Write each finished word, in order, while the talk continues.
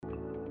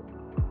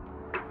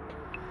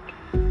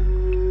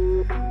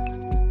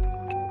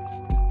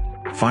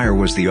Fire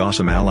was the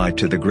awesome ally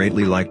to the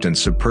greatly liked and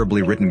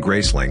superbly written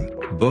Graceling,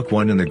 Book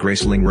 1 in the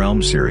Graceling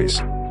Realm series.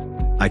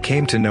 I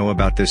came to know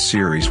about this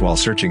series while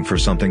searching for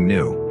something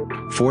new.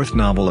 Fourth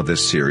novel of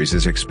this series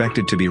is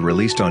expected to be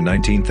released on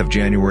 19th of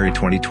January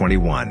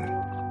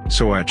 2021.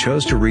 So I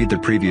chose to read the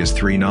previous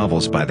 3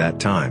 novels by that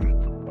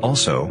time.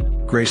 Also,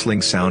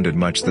 Graceling sounded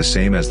much the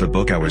same as the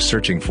book I was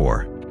searching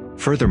for.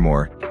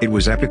 Furthermore, it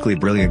was epically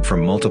brilliant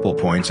from multiple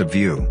points of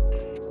view.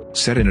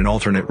 Set in an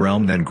alternate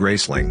realm than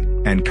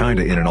Graceling, and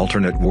kinda in an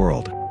alternate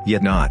world,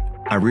 yet not,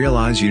 I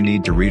realize you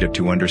need to read it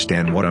to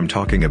understand what I'm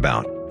talking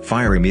about.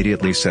 Fire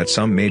immediately set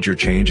some major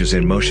changes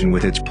in motion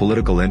with its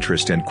political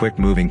interest and quick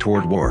moving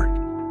toward war.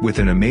 With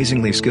an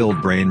amazingly skilled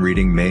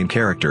brain-reading main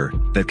character,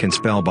 that can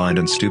spellbind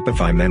and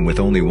stupefy men with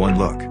only one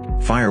look,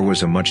 Fire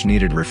was a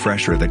much-needed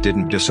refresher that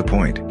didn't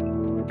disappoint.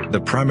 The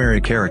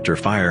primary character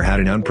Fire had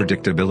an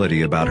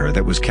unpredictability about her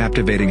that was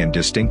captivating and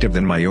distinctive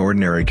than my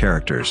ordinary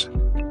characters.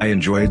 I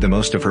enjoyed the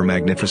most of her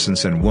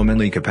magnificence and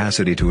womanly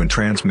capacity to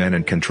entrance men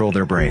and control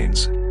their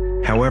brains.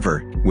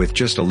 However, with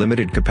just a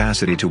limited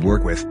capacity to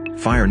work with,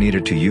 Fire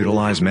needed to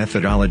utilize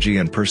methodology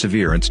and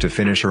perseverance to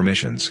finish her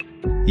missions.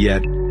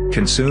 Yet,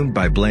 consumed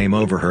by blame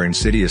over her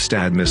insidious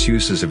dad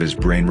misuses of his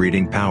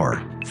brain-reading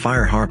power,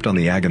 Fire harped on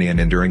the agony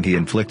and enduring he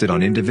inflicted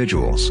on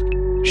individuals.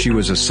 She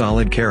was a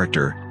solid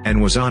character,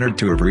 and was honored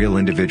to have real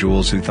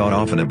individuals who thought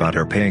often about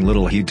her paying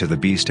little heed to the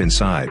beast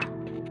inside.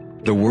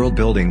 The world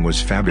building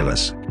was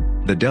fabulous.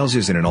 The Dells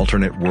is in an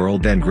alternate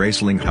world than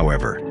Graceling,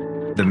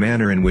 however. The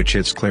manner in which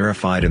it's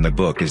clarified in the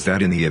book is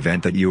that in the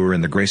event that you were in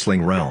the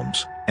Graceling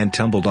realms, and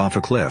tumbled off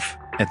a cliff,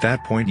 at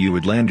that point you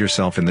would land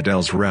yourself in the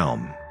Dells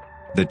realm.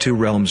 The two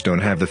realms don't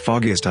have the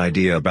foggiest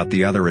idea about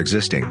the other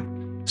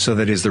existing. So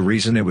that is the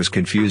reason it was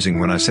confusing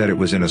when I said it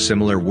was in a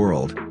similar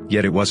world,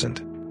 yet it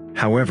wasn't.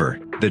 However,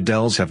 the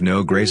Dells have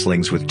no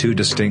Gracelings with 2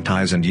 distinct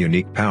eyes and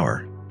unique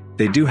power.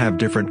 They do have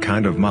different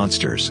kind of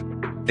monsters.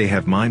 They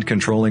have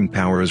mind-controlling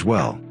power as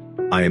well.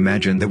 I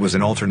imagine that was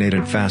an alternate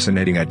and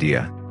fascinating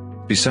idea.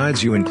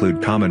 Besides, you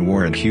include common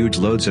war and huge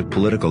loads of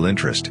political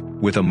interest,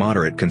 with a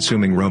moderate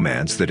consuming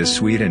romance that is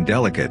sweet and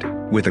delicate,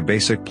 with a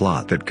basic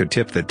plot that could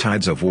tip the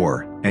tides of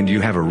war, and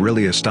you have a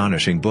really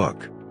astonishing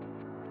book.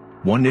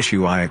 One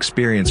issue I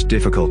experienced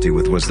difficulty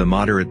with was the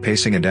moderate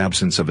pacing and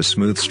absence of a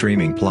smooth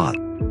streaming plot.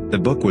 The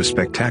book was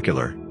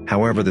spectacular,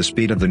 however the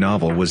speed of the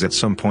novel was at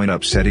some point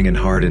upsetting and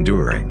hard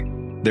enduring.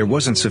 There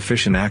wasn't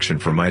sufficient action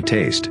for my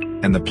taste,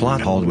 and the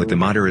plot hauled with the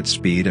moderate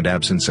speed and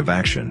absence of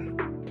action.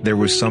 There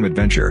was some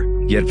adventure,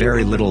 yet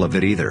very little of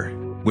it either,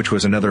 which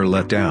was another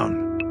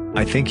letdown.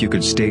 I think you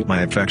could state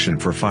my affection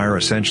for Fire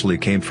essentially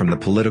came from the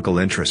political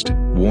interest,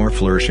 war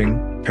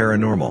flourishing,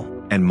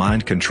 paranormal, and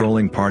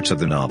mind-controlling parts of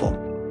the novel,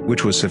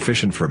 which was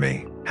sufficient for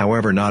me,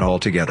 however not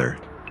altogether.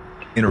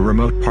 In a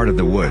remote part of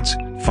the woods,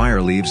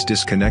 Fire leaves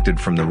disconnected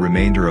from the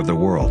remainder of the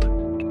world.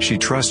 She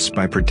trusts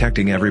by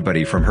protecting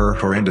everybody from her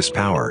horrendous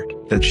power,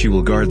 that she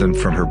will guard them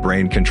from her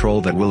brain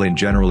control that will in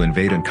general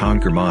invade and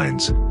conquer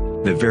minds.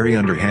 The very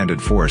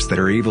underhanded force that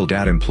her evil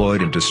dad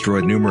employed and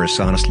destroyed numerous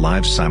honest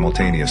lives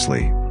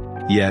simultaneously.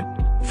 Yet,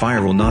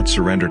 Fire will not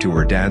surrender to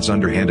her dad's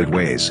underhanded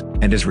ways,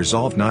 and is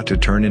resolved not to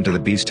turn into the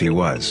beast he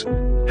was.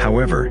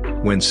 However,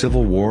 when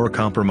civil war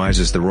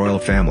compromises the royal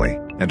family,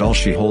 and all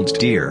she holds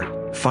dear,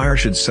 Fire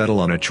should settle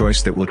on a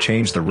choice that will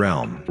change the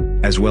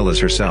realm, as well as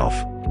herself.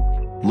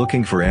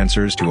 Looking for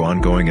answers to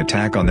ongoing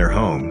attack on their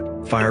home,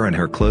 Fire and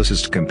her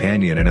closest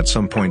companion and at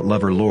some point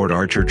lover Lord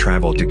Archer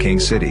travel to King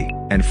City,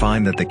 and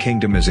find that the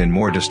kingdom is in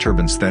more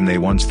disturbance than they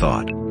once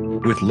thought.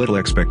 With little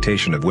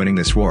expectation of winning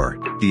this war,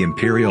 the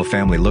imperial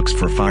family looks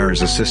for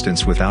Fire's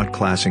assistance without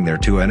classing their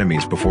 2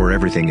 enemies before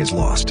everything is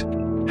lost.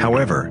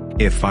 However,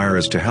 if Fire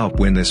is to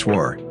help win this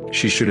war,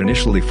 she should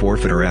initially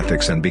forfeit her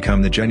ethics and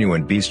become the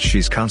genuine beast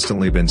she's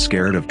constantly been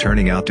scared of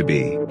turning out to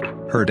be.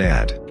 Her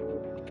dad.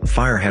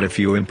 Fire had a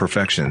few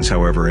imperfections,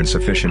 however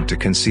insufficient to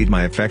concede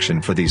my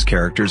affection for these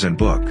characters and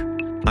book.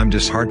 I'm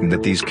disheartened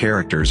that these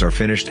characters are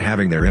finished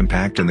having their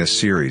impact in this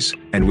series,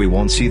 and we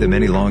won't see them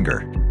any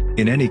longer.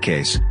 In any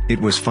case, it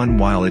was fun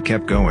while it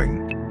kept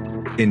going.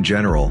 In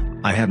general,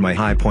 I had my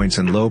high points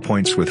and low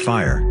points with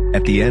Fire,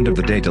 at the end of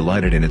the day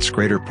delighted in its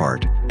greater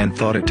part, and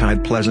thought it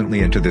tied pleasantly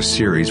into this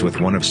series with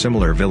one of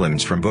similar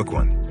villains from book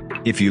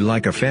 1. If you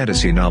like a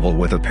fantasy novel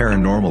with a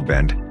paranormal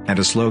bent, and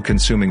a slow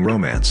consuming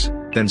romance,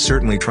 then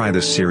certainly try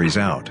this series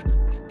out.